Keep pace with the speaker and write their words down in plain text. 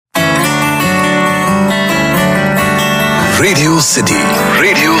Radio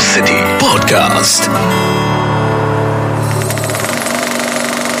City podcast.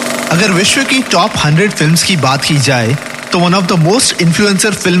 अगर विश्व की टॉप 100 फिल्म्स की बात की जाए तो one of the most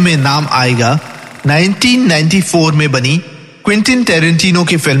influencer film में नाम आएगा 1994 में बनी क्विंटिन टेरेंटिनो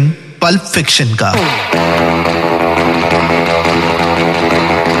की फिल्म पल्प फिक्शन का।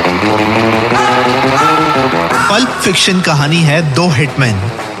 पल्प फिक्शन कहानी है दो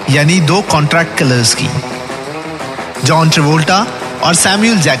हिटमैन यानी दो कॉन्ट्रैक्ट किलर्स की, जॉन ट्रेवोल्टा और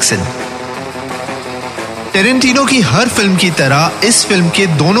सैमुअल जैक्सन। टेरेंटिनो की हर फिल्म की तरह इस फिल्म के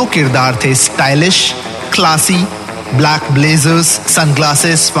दोनों किरदार थे stylish, classy, black blazers,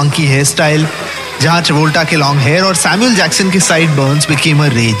 sunglasses, funky hair style, जहां ट्रेवोल्टा के लॉन्ग हेयर और सैमुअल जैक्सन के side Burns became a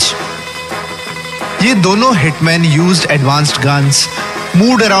rage. ये दोनों hitman used advanced guns,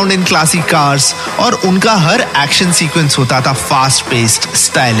 moved around in classic cars और उनका हर एक्शन सीक्वेंस होता था fast paced,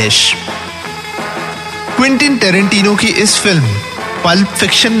 stylish. Quentin Tarantino की इस फिल्म पल्प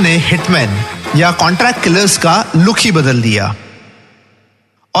फिक्शन ने हिटमैन या कॉन्ट्रैक्ट किलर्स का लुक ही बदल दिया।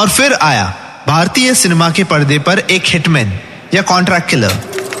 और फिर आया भारतीय सिनेमा के पर्दे पर एक हिटमैन या कॉन्ट्रैक्ट किलर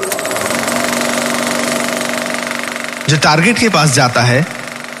जो टारगेट के पास जाता है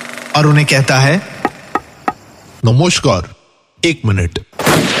और उन्हें कहता है, नमस्कार, 1 मिनट।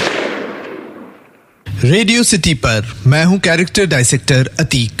 रेडियो सिटी पर मैं हूं character dissector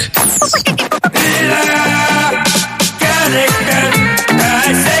Atiq.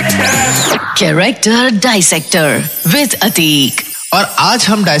 Character dissector with Atiq. और आज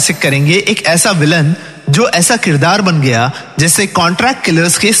हम डाइसेक्ट करेंगे एक ऐसा विलन जो ऐसा किरदार बन गया जिससे कॉन्ट्रैक्ट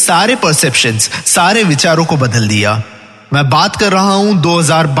किलर्स के सारे परसेप्शंस, सारे विचारों को बदल दिया। मैं बात कर रहा हूं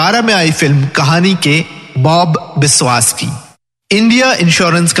 2012 में आई फिल्म कहानी के बॉब बिस्वास की। इंडिया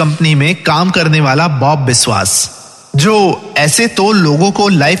इंश्योरेंस कंपनी में काम करने वाला बॉब बिस्वास, जो ऐसे तो लोगों को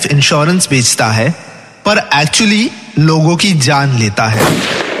लाइफ इंश्योरेंस बेचता है पर एक्चुअली लोगों की जान लेता है।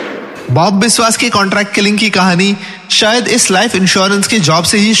 बॉब बिस्वास की कॉन्ट्रैक्ट किलिंग की कहानी शायद इस लाइफ इंश्योरेंस के जॉब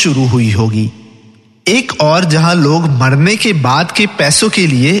से ही शुरू हुई होगी। एक और जहां लोग मरने के बाद के पैसों के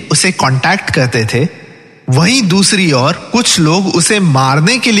लिए उसे कांटेक्ट करते थे, वहीं दूसरी ओर कुछ लोग उसे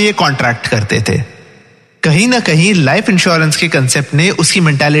मारने के लिए कॉन्ट्रैक्ट करते थे। कहीं ना कहीं लाइफ इंश्योरेंस के कंसेप्ट ने उसकी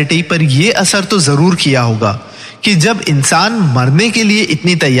मेंटालिटी पर यह असर तो जरूर किया होगा कि जब इंसान मरने के लिए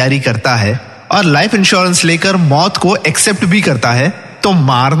इतनी तैयारी करता है और लाइफ इंश्योरेंस लेकर मौत को एक्सेप्ट भी करता है तो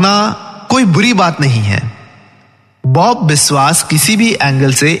मारना कोई बुरी बात नहीं है। बॉब बिस्वास किसी भी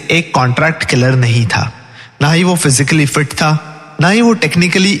एंगल से एक कॉन्ट्रैक्ट किलर नहीं था। ना ही वो फिजिकली फिट था, ना ही वो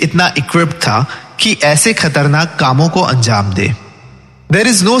टेक्निकली इतना इक्विप्ड था कि ऐसे खतरनाक कामों को अंजाम दे। There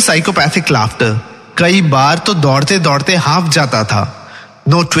is no psychopathic laughter. कई बार तो दौड़ते दौड़ते हाफ जाता था।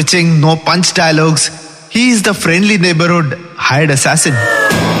 No twitching, no punch dialogues. He is the friendly neighbourhood hired assassin.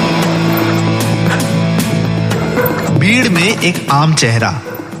 भीड़ में एक आम चेहरा।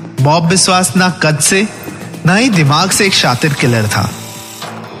 बॉब बिस्वास ना कद से ना ही दिमाग से एक शातिर किलर था।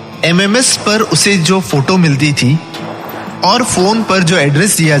 एमएमएस पर उसे जो फोटो मिलती थी और फोन पर जो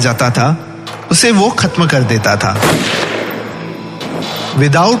एड्रेस दिया जाता था उसे वो खत्म कर देता था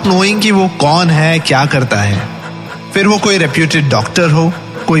विदाउट नोइंग कि वो कौन है, क्या करता है। फिर वो कोई रेप्यूटेड डॉक्टर हो,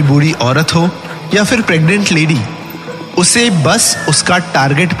 कोई बूढ़ी औरत हो या फिर प्रेग्नेंट लेडी, उसे बस उसका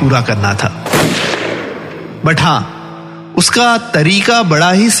टारगेट पूरा करना था। बट हाँ, उसका तरीका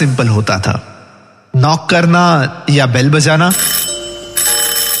बड़ा ही सिंपल होता था। नॉक करना या बेल बजाना,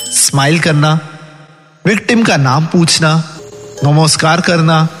 स्माइल करना, विक्टिम का नाम पूछना, नमस्कार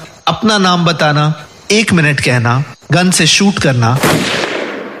करना, अपना नाम बताना, 1 मिनट कहना, गन से शूट करना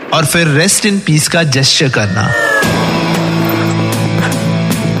और फिर रेस्ट इन पीस का जेस्चर करना।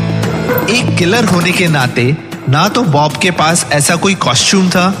 एक किलर होने के नाते ना तो बॉब के पास ऐसा कोई कॉस्ट्यूम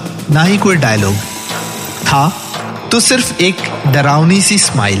था, ना ही कोई डायलॉग था, तो सिर्फ एक डरावनी सी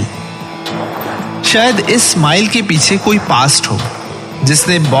स्माइल। शायद इस स्माइल के पीछे कोई पास्ट हो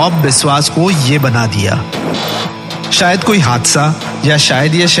जिसने बॉब बिस्वास को ये बना दिया। शायद कोई हादसा या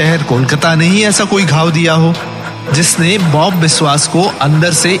शायद यह शहर कोलकाता ने ही ऐसा कोई घाव दिया हो जिसने बॉब बिस्वास को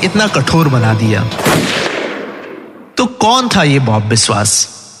अंदर से इतना कठोर बना दिया। तो कौन था ये बॉब बिस्वास?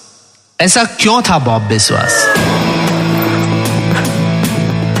 ऐसा क्यों था बॉब बिस्वास?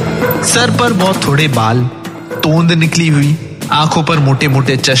 सर पर बहुत थोड़े बाल, तोंद निकली हुई, आंखों पर मोटे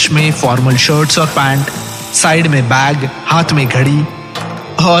मोटे चश्मे, फॉर्मल शर्ट्स और पैंट, साइड में बैग, हाथ में घड़ी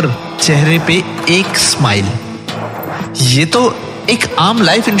और चेहरे पे एक स्माइल। ये तो एक आम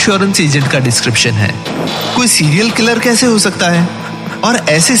लाइफ इंश्योरेंस एजेंट का डिस्क्रिप्शन है। कोई सीरियल किलर कैसे हो सकता है? और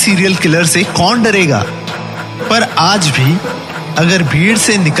ऐसे सीरियल किलर से कौन डरेगा? पर आज भी अगर भीड़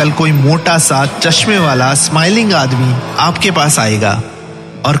से निकल कोई मोटा सा चश्मे वाला स्माइलिंग आदमी आपके पास आएगा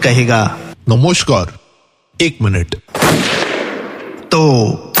और कहेगा, नमस्कार, 1 मिनट।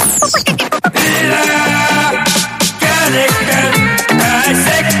 तो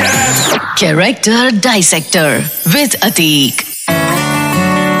Character Dissector with Ateek.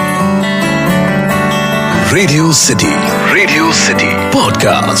 Radio City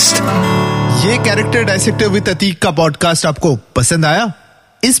podcast. ये कैरेक्टर डायसेक्टर विद अतीक का पॉडकास्ट आपको पसंद आया?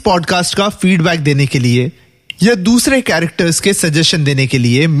 इस पॉडकास्ट का फीडबैक देने के लिए या दूसरे कैरेक्टर्स के सजेशन देने के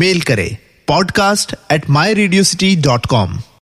लिए मेल करें podcast@myradiocity.com।